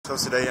So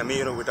today I'm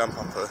meeting up with Dan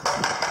Papa.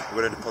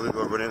 We're going to probably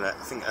go running at,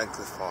 I think,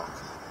 Cliff Park.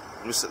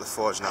 I'm just at the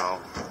forge now.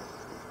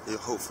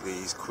 Hopefully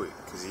he's quick,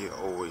 because he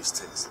always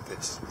takes the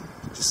piss.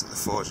 Just at the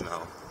forge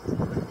now.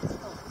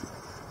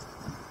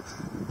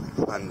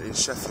 And in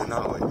Sheffield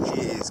now, it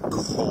is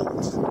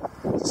cold.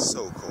 It's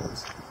so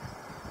cold.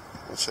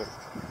 Check.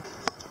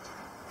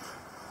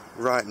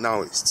 Right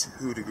now it's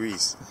 2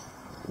 degrees.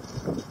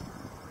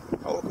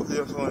 I woke up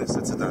the other morning and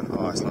said to Dan,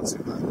 oh, it's not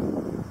too bad.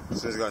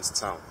 As soon as I got into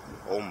town,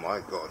 oh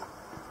my god,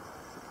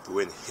 the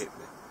wind hit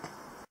me.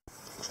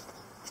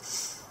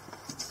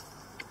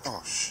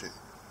 Oh shit.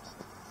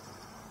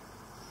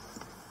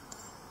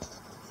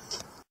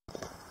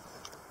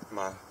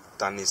 Man,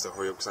 Dan needs to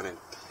hurry up because I need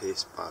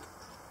piss bad.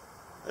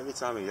 Every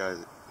time he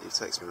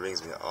texts me,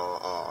 rings me, oh,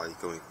 are you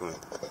going?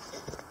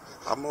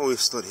 I'm always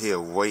stood here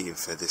waiting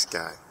for this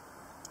guy.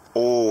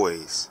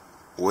 Always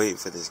waiting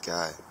for this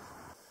guy.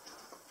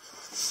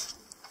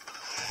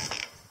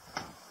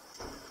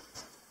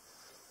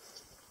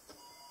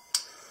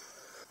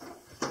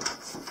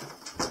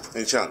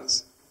 Any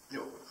chance?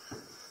 Yo.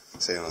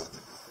 Say on.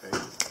 Hey.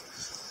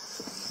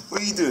 What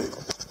are you doing?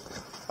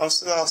 I'm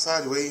still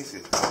outside waiting for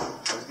you.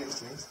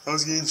 I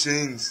was getting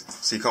changed.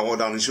 So you can't walk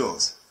down in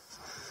shorts?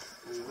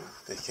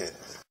 They can.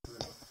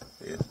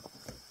 Yeah.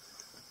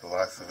 The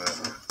life of it.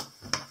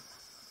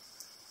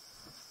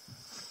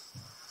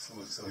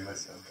 So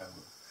messy on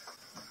camera.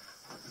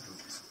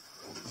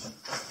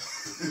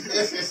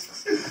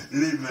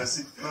 You ain't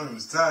messy. My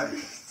room's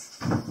tidy.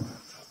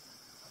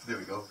 There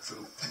we go. So,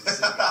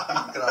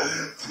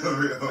 there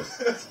we go.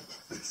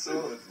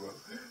 solid, bro.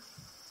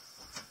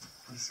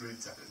 I'm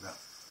sweet tapping that.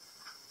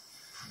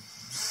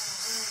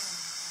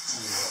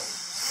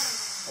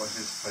 Watch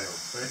this fail.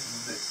 Face in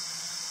the dick.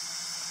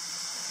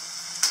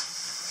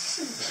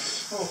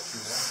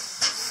 Fucking hell.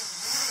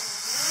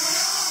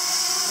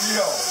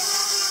 Yo.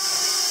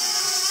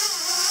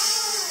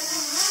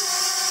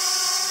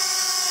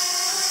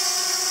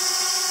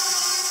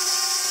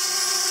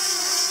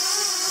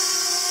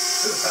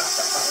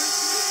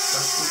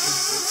 That's fucking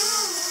sick.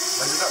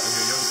 I did that when you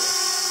were younger.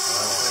 I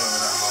don't know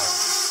that hard.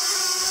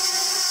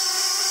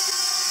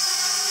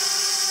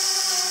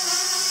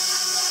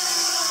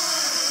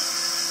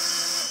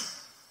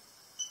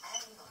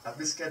 I'd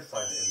be scared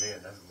finding it in me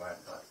and never mind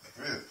like.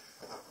 Really?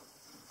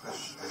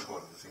 That's just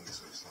one of the things,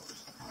 so it's not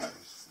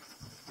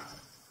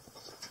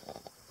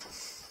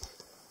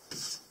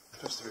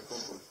just a bit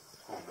cold.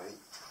 Oh mate.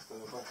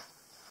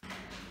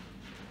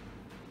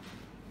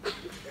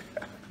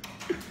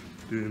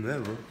 Doing that,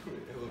 bro.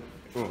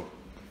 Oh.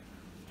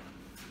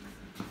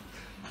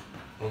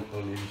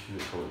 Only issue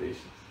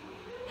accommodation.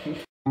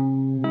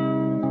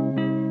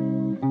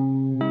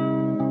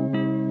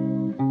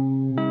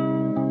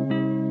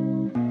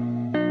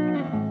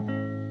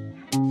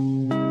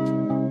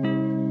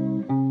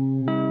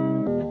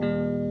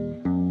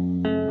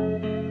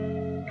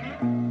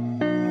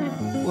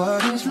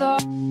 What is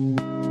love?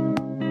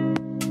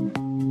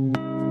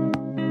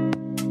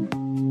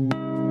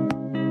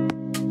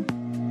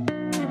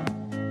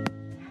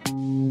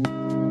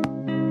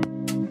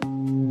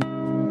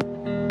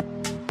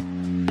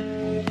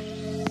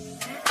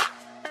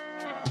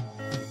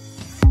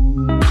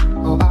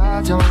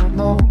 I don't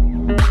know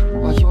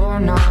why you're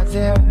not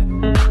there.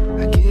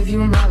 I give you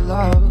my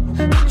love,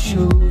 but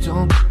you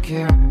don't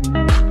care.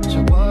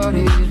 So what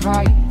is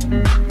right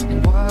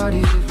and what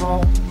is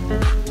wrong?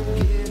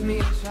 Give me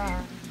a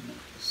sign.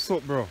 What's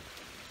up, bro?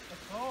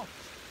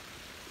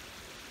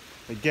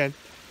 Again.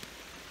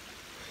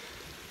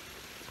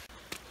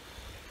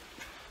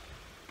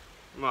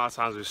 The amount of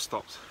times we've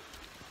stopped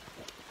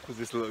with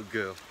this little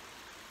girl.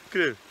 Look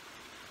at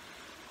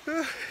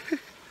her.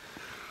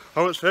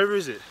 How much further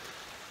is it?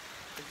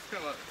 It's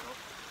kind of like the top.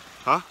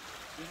 Huh?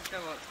 It's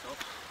kind of like the top.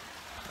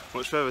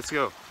 Much further to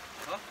go?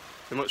 Huh?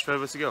 How much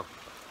further to go?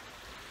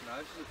 No,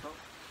 this is the top.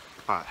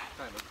 Alright.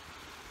 Kind of.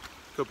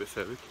 Go a bit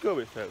further. Go a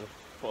bit further.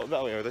 What,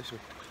 that way or this way?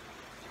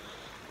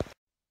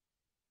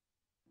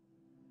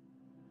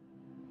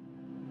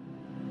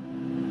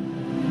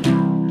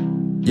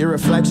 Your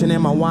reflection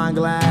in my wine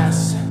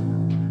glass.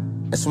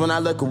 That's when I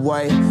look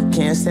away.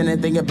 Can't stand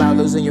and think about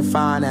losing your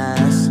fine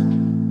ass.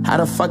 How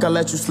the fuck I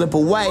let you slip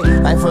away?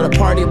 Life for the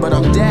party, but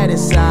I'm dead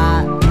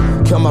inside.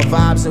 Kill my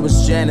vibes, it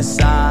was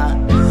genocide.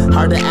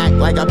 Hard to act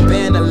like I've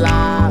been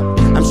alive.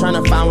 I'm trying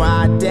to find where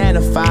I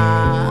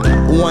identify.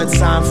 1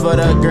 time for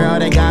the girl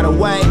that got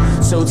away.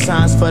 2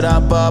 times for the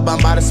bub I'm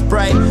about to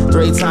spray.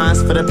 3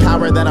 times for the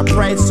power that I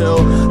pray to.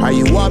 Are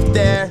you up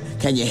there?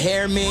 Can you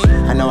hear me?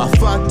 I know I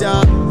fucked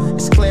up.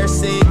 It's clear,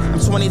 see. I'm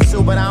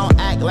 22, but I don't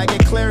act like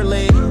it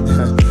clearly.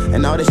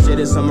 And all this shit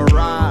is a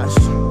mirage.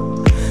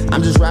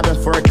 I'm just rapping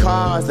for a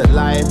cause. The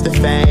life, the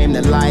fame,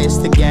 the life's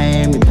the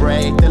game. We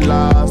break the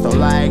laws, don't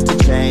like to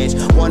change.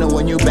 Wanna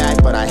win you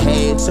back, but I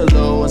hate to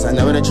lose. I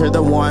know that you're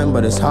the one,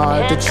 but it's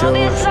hard to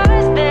choose.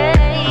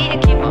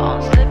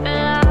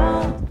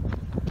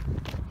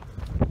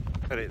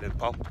 Edit then,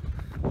 pal.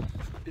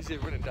 Is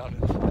it running down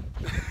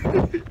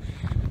the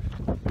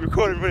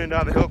Recording running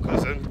down the hill,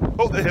 cousin.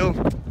 Up the hill.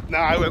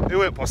 Nah, it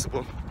weren't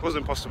possible. It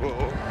wasn't possible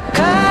at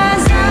all.